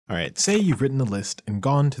All right, say you've written a list and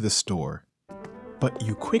gone to the store, but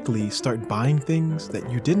you quickly start buying things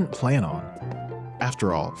that you didn't plan on.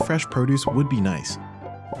 After all, fresh produce would be nice.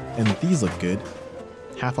 And these look good.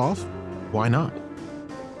 Half off? Why not?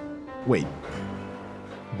 Wait,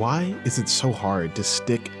 why is it so hard to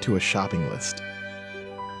stick to a shopping list?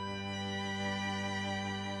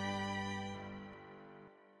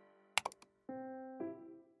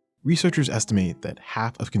 Researchers estimate that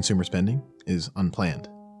half of consumer spending is unplanned.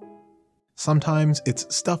 Sometimes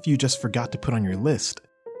it's stuff you just forgot to put on your list,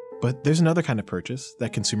 but there's another kind of purchase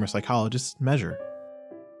that consumer psychologists measure.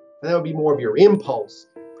 That would be more of your impulse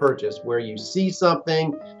purchase, where you see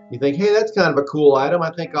something, you think, hey, that's kind of a cool item,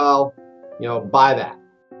 I think I'll, buy that.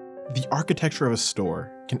 The architecture of a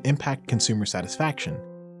store can impact consumer satisfaction,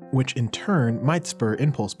 which in turn might spur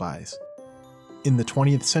impulse buys. In the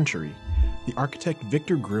 20th century, the architect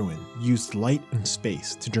Victor Gruen used light and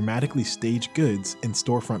space to dramatically stage goods in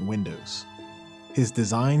storefront windows. His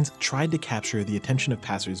designs tried to capture the attention of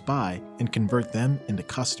passersby and convert them into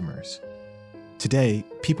customers. Today,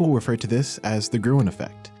 people refer to this as the Gruen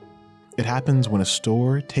effect. It happens when a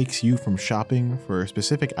store takes you from shopping for a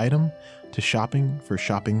specific item to shopping for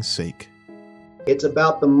shopping's sake. It's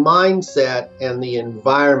about the mindset and the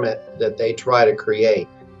environment that they try to create.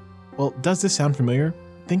 Well, does this sound familiar?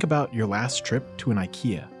 Think about your last trip to an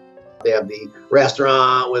Ikea. They have the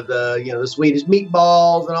restaurant with the Swedish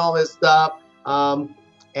meatballs and all this stuff.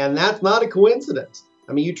 And that's not a coincidence.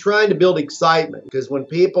 I mean, you're trying to build excitement, because when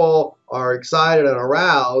people are excited and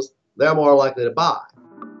aroused, they're more likely to buy.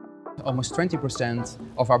 Almost 20%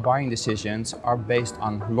 of our buying decisions are based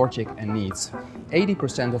on logic and needs.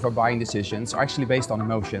 80% of our buying decisions are actually based on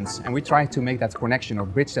emotions, and we try to make that connection or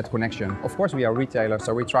bridge that connection. Of course, we are retailers,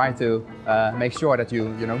 so we try to make sure that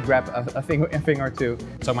you grab a thing or two.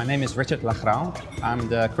 So my name is Richard Lagrand. I'm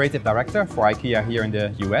the creative director for Ikea here in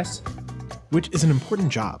the US. Which is an important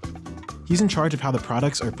job. He's in charge of how the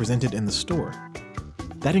products are presented in the store.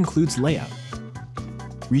 That includes layout.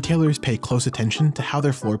 Retailers pay close attention to how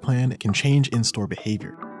their floor plan can change in-store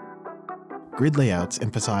behavior. Grid layouts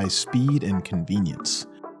emphasize speed and convenience.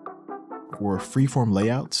 Or freeform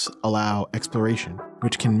layouts allow exploration,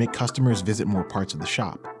 which can make customers visit more parts of the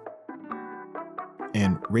shop.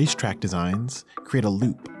 And racetrack designs create a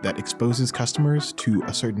loop that exposes customers to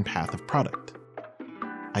a certain path of product.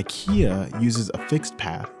 Ikea uses a fixed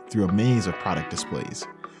path through a maze of product displays,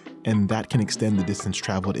 and that can extend the distance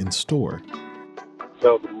traveled in-store.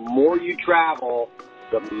 So the more you travel,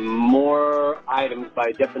 the more items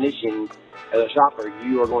by definition as a shopper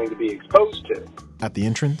you are going to be exposed to. At the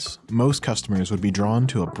entrance, most customers would be drawn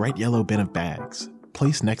to a bright yellow bin of bags,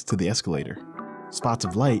 placed next to the escalator. Spots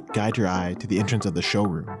of light guide your eye to the entrance of the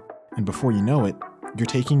showroom, and before you know it, you're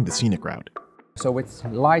taking the scenic route. So with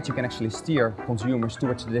light, you can actually steer consumers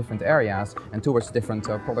towards the different areas and towards different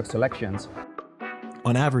product selections.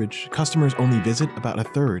 On average, customers only visit about a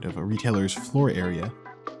third of a retailer's floor area,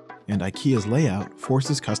 and Ikea's layout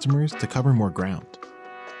forces customers to cover more ground.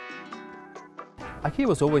 Ikea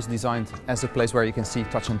was always designed as a place where you can see,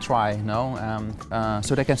 touch and try,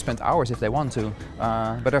 so they can spend hours if they want to.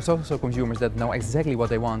 But there's also consumers that know exactly what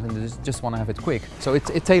they want and they just want to have it quick. So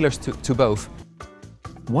it tailors to both.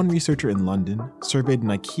 One researcher in London surveyed an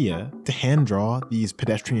Ikea to hand draw these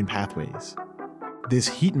pedestrian pathways. This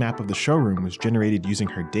heat map of the showroom was generated using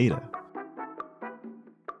her data.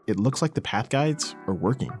 It looks like the path guides are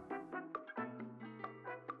working.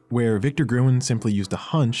 Where Victor Gruen simply used a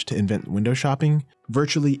hunch to invent window shopping,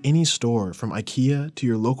 virtually any store from Ikea to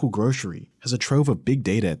your local grocery has a trove of big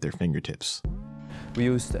data at their fingertips. We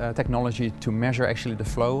used technology to measure actually the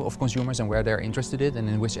flow of consumers and where they're interested in and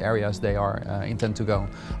in which areas they are intend to go.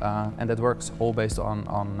 And that works all based on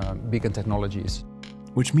beacon technologies.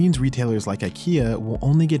 Which means retailers like Ikea will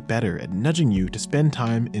only get better at nudging you to spend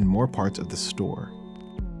time in more parts of the store.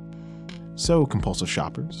 So, compulsive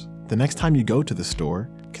shoppers, the next time you go to the store,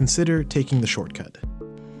 consider taking the shortcut.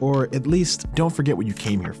 Or at least don't forget what you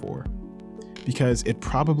came here for. Because it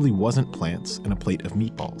probably wasn't plants and a plate of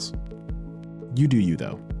meatballs. You do you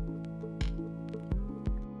though.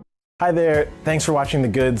 Hi there, thanks for watching The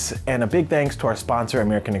Goods, and a big thanks to our sponsor,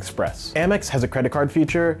 American Express. Amex has a credit card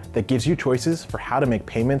feature that gives you choices for how to make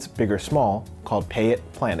payments big or small, called Pay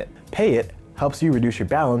It, Plan It. Pay It helps you reduce your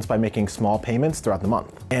balance by making small payments throughout the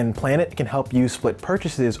month. And Plan It can help you split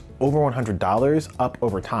purchases over $100 up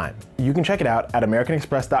over time. You can check it out at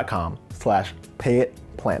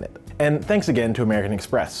americanexpress.com/payitplanet. And thanks again to American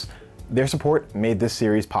Express. Their support made this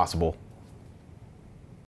series possible.